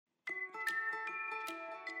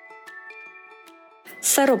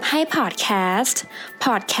สรุปให้พอดแคส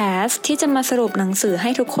ต์ที่จะมาสรุปหนังสือให้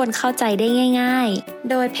ทุกคนเข้าใจได้ง่ายๆ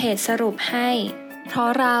โดยเพจสรุปให้เพราะ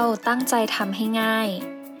เราตั้งใจทำให้ง่าย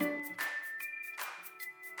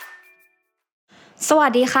สวั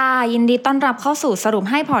สดีค่ะยินดีต้อนรับเข้าสู่สรุป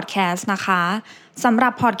ให้พอดแคสต์นะคะสำหรั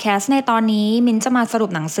บพอดแคสต์ในตอนนี้มิ้นจะมาสรุ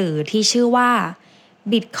ปหนังสือที่ชื่อว่า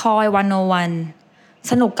Bitcoin 101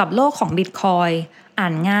สนุกกับโลกของ Bitcoin อ่า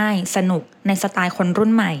นง่ายสนุกในสไตล์คนรุ่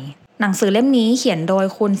นใหม่หนังสือเล่มนี้เขียนโดย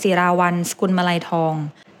คุณศิราวรรณ สกุลมาลัยทอง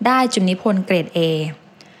ได้จุลนิพนธ์เกรด A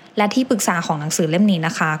และที่ปรึกษาของหนังสือเล่มนี้น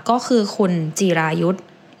ะคะก็คือคุณจิรายุทธ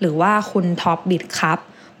หรือว่าคุณท็อปบิตครับ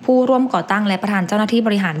ผู้ร่วมก่อตั้งและประธานเจ้าหน้าที่บ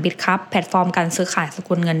ริหารบิตครับแพลตฟอร์มการซื้อขายส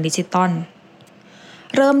กุลเงินดิจิตอล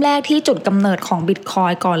เริ่มแรกที่จุดกำเนิดของบิตคอ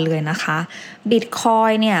ยน์ก่อนเลยนะคะบิตคอย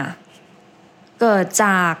น์เนี่ยเกิดจ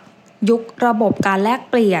ากยุคระบบการแลก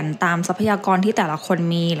เปลี่ยนตามทรัพยากรที่แต่ละคน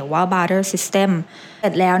มีหรือว่า barter system เส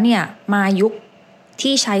ร็จแล้วเนี่ยมายุค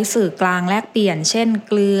ที่ใช้สื่อกลางแลกเปลี่ยนเช่นเ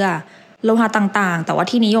กลือโลหะต่างๆแต่ว่า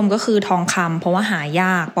ที่นิยมก็คือทองคำเพราะว่าหาย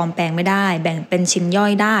ากปลอมแปลงไม่ได้แบ่งเป็นชิ้นย่อ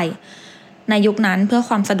ยได้ในยุคนั้นเพื่อค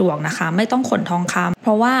วามสะดวกนะคะไม่ต้องขนทองคำเพ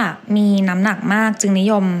ราะว่ามีน้ำหนักมากจึงนิ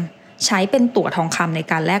ยมใช้เป็นตั๋วทองคำใน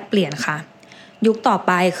การแลกเปลี่ยนค่ะยุคต่อไ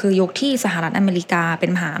ปคือยุคที่สหรัฐอเมริกาเป็น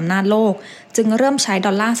มหาอำนาจโลกจึงเริ่มใช้ด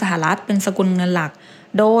อลลาร์สหรัฐเป็นสกุลเงินหลัก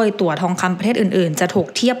โดยตั๋วทองคำประเทศอื่นๆจะถูก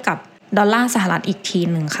เทียบกับดอลลาร์สหรัฐอีกที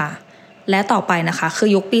หนึ่งค่ะและต่อไปนะคะคือ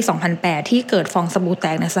ยุคปี 2008 ที่เกิดฟองสบู่แต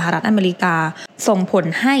กในสหรัฐอเมริกาส่งผล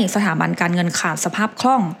ให้สถาบันการเงินขาดสภาพค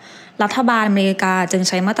ล่องรัฐบาลอเมริกาจึงใ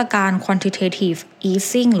ช้มาตรการ quantitative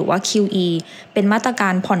easing หรือว่า QE เป็นมาตรกา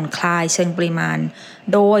รผ่อนคลายเชิงปริมาณ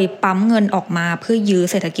โดยปั๊มเงินออกมาเพื่อยื้อ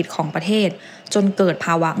เศรษฐกิจของประเทศจนเกิดภ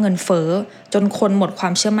าวะเงินเฟ้อจนคนหมดควา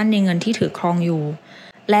มเชื่อมั่นในเงินที่ถือครองอยู่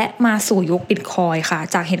และมาสู่ยุคบิตคอยน์ค่ะ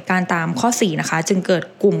จากเหตุการณ์ตามข้อ4นะคะจึงเกิด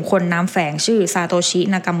กลุ่มคนนามแฝงชื่อซาโตชิ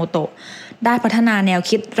นากาโมโตะได้พัฒนาแนว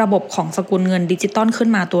คิดระบบของสกุลเงินดิจิตอลขึ้น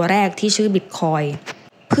มาตัวแรกที่ชื่อบิตคอยน์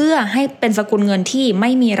เพื่อให้เป็นสกุลเงินที่ไม่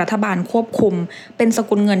มีรัฐบาลควบคุมเป็นส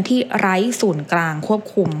กุลเงินที่ไร้ศูนย์กลางควบ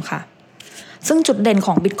คุมค่ะซึ่งจุดเด่นข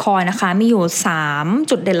องบิตคอยน์นะคะมีอยู่3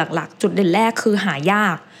จุดเด่นหลักๆจุดเด่นแรกคือหายา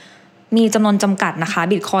กมีจำนวนจำกัดนะคะ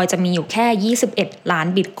บิตคอยน์จะมีอยู่แค่21ล้าน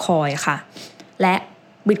บิตคอยน์ค่ะและ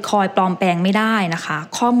บิตคอยน์ปลอมแปลงไม่ได้นะคะ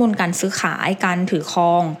ข้อมูลการซื้อขายการถือคร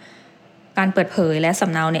องการเปิดเผยและส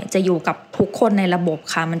ำเนาเนี่ยจะอยู่กับทุกคนในระบบ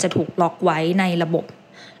ค่ะมันจะถูกล็อกไว้ในระบบ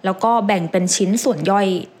แล้วก็แบ่งเป็นชิ้นส่วนย่อย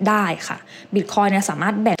ได้ค่ะบิตคอยน์เนี่ยสามา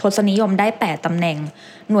รถแบ่งทศนิยมได้8ตำแหน่ง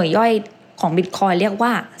หน่วยย่อยของบิตคอยน์เรียกว่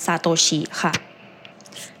าซาโตชิค่ะ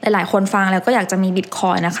หลายๆคนฟังแล้วก็อยากจะมีบิตค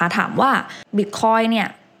อยน์นะคะถามว่าบิตคอยน์เนี่ย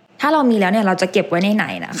ถ้าเรามีแล้วเนี่ยเราจะเก็บไว้ในไหน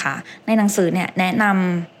นะคะในหนังสือเนี่ยแนะน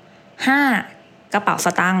ำ5กระเป๋าส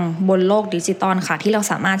ตางค์บนโลกดิจิตอลค่ะที่เรา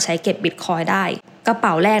สามารถใช้เก็บบิตคอยน์ได้กระเป๋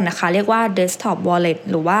าแรกนะคะเรียกว่า desktop wallet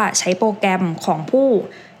หรือว่าใช้โปรแกรมของผู้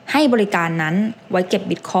ให้บริการนั้นไว้เก็บ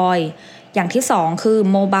บิตคอยน์อย่างที่2คือ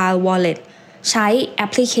mobile wallet ใช้แอป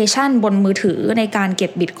พลิเคชันบนมือถือในการเก็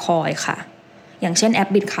บบิตคอยน์ค่ะอย่างเช่นแอป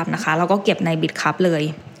Bitcup นะคะเราก็เก็บใน Bitcup เลย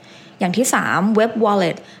อย่างที่3 Web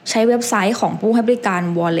Wallet ใช้เว็บไซต์ของผู้ให้บริการ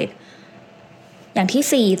Wallet อย่าง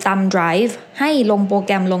ที่4 Thumb Drive ให้ลงโปรแก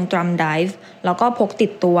รมลง Thumb Drive แล้วก็พกติ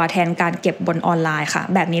ดตัวแทนการเก็บบนออนไลน์ค่ะ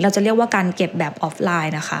แบบนี้เราจะเรียกว่าการเก็บแบบออฟไล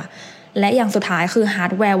น์นะคะและอย่างสุดท้ายคือ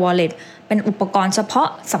Hardware Wallet เป็นอุปกรณ์เฉพาะ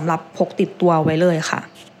สำหรับพกติดตัวไว้เลยค่ะ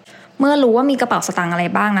เมื่อรู้ว่ามีกระเป๋าสตางค์อะไร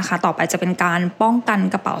บ้างนะคะต่อไปจะเป็นการป้องกัน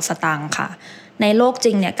กระเป๋าสตางค์ค่ะในโลกจ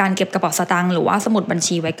ริงเนี่ยการเก็บกระเป๋าสตางค์หรือว่าสมุดบัญ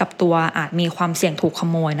ชีไว้กับตัวอาจมีความเสี่ยงถูกข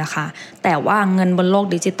โมยนะคะแต่ว่าเงินบนโลก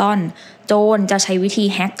ดิจิตอลโจรจะใช้วิธี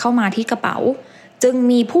แฮ็กเข้ามาที่กระเป๋าจึง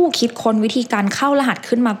มีผู้คิดค้นวิธีการเข้ารหัส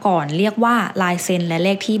ขึ้นมาก่อนเรียกว่าลายเซ็นและเล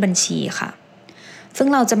ขที่บัญชีค่ะซึ่ง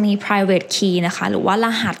เราจะมี private key นะคะหรือว่าร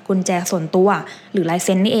หัสกุญแจส่วนตัวหรือลายเ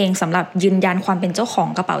ซ็นนี่เองสำหรับยืนยันความเป็นเจ้าของ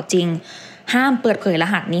กระเป๋าจริงห้ามเปิดเผยร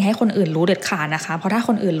หัสนี้ให้คนอื่นรู้เด็ดขาดนะคะเพราะถ้าค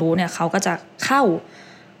นอื่นรู้เนี่ยเขาก็จะเข้า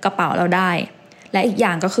กระเป๋าเราได้และอีกอย่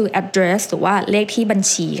างก็คือ address หรือว่าเลขที่บัญ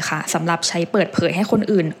ชีค่ะสำหรับใช้เปิดเผยให้คน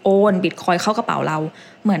อื่นโอนบิตคอยน์เข้ากระเป๋าเรา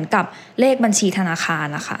เหมือนกับเลขบัญชีธนาคาร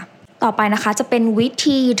นะคะต่อไปนะคะจะเป็นวิ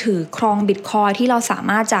ธีถือครองบิตคอยน์ที่เราสา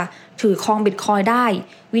มารถจะถือครองบิตคอยน์ได้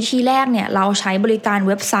วิธีแรกเนี่ยเราใช้บริการเ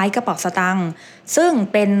ว็บไซต์กระเป๋าสตางค์ซึ่ง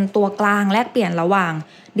เป็นตัวกลางแลกเปลี่ยนระหว่าง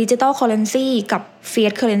ดิจิทัลเคอเรนซีกับเฟีย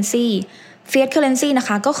สเคอเรนซีเฟียสเคอเรนซีนะค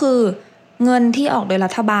ะก็คือเงินที่ออกโดยรั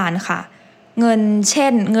ฐบาลค่ะเงินเช่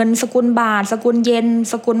นเงินสกุลบาทสกุลเยน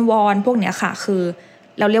สกุลวอนพวกเนี้ยค่ะคือ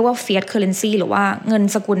เราเรียกว่าเฟียสเคอเรนซีหรือว่าเงิน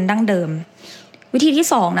สกุลดั้งเดิมวิธีที่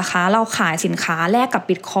2นะคะเราขายสินค้าแลกกับ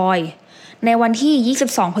บิตคอยน์ในวันที่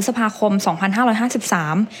22พฤษภาคม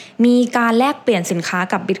2553มีการแลกเปลี่ยนสินค้า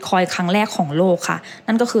กับบิตคอยน์ครั้งแรกของโลกค่ะ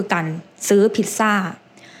นั่นก็คือการซื้อพิซซ่า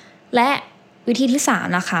และวิธีที่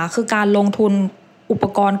3นะคะคือการลงทุน อุป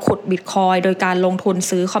กรณ์ขุดบิตคอยน์โดยการลงทุน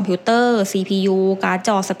ซื้อคอมพิวเตอร์ CPU การ์ดจ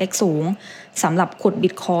อสเปคสูงสำหรับขุดบิ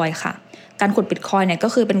ตคอยน์ค่ะการขุดบิตคอยน์เนี่ยก็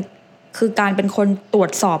คือการเป็นคนตรว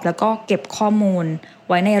จสอบแล้วก็เก็บข้อมูล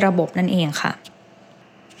ไว้ในระบบนั่นเองค่ะ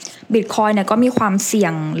บิตคอยน์เนี่ยก็มีความเสี่ย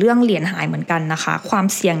งเรื่องเหรียญหายเหมือนกันนะคะความ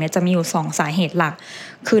เสี่ยงเนี่ยจะมีอยู่2สาเหตุหลัก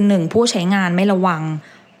คือ1ผู้ใช้งานไม่ระวัง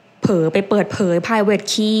เผลอไปเปิดเผย private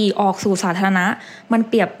key ออกสู่สาธารณะมัน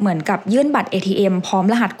เปรียบเหมือนกับยื่นบัตร ATM พร้อม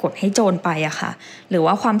รหัสกดให้โจรไปอะค่ะหรือ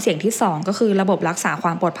ว่าความเสี่ยงที่2ก็คือระบบรักษาคว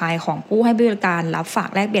ามปลอดภัยของผู้ให้บริการรับฝาก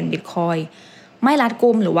แลกเปลี่ยนบิตคอยน์ไม่รัด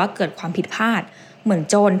กุมหรือว่าเกิดความผิดพลาดเหมือน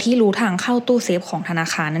โจรที่รู้ทางเข้าตู้เซฟของธนา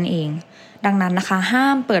คารนั่นเองดังนั้นนะคะห้า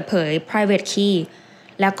มเปิดเผย private key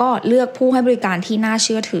แล้วก็เลือกผู้ให้บริการที่น่าเ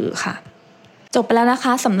ชื่อถือค่ะจบไปแล้วนะค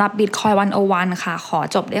ะสำหรับ Bitcoin 101 ค่ะขอ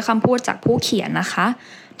จบด้วยคำพูดจากผู้เขียนนะคะ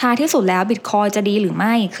ท้ายที่สุดแล้ว Bitcoin จะดีหรือไ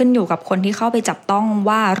ม่ขึ้นอยู่กับคนที่เข้าไปจับต้อง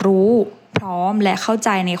ว่ารู้พร้อมและเข้าใจ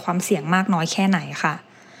ในความเสี่ยงมากน้อยแค่ไหนค่ะ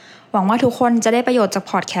หวังว่าทุกคนจะได้ประโยชน์จาก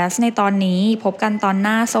พอดแคสต์ในตอนนี้พบกันตอนห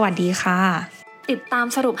น้าสวัสดีค่ะติดตาม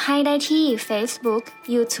สรุปให้ได้ที่ Facebook,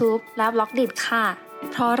 YouTube และ Blogdit ค่ะ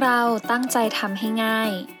เพราะเราตั้งใจทำให้ง่า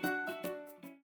ย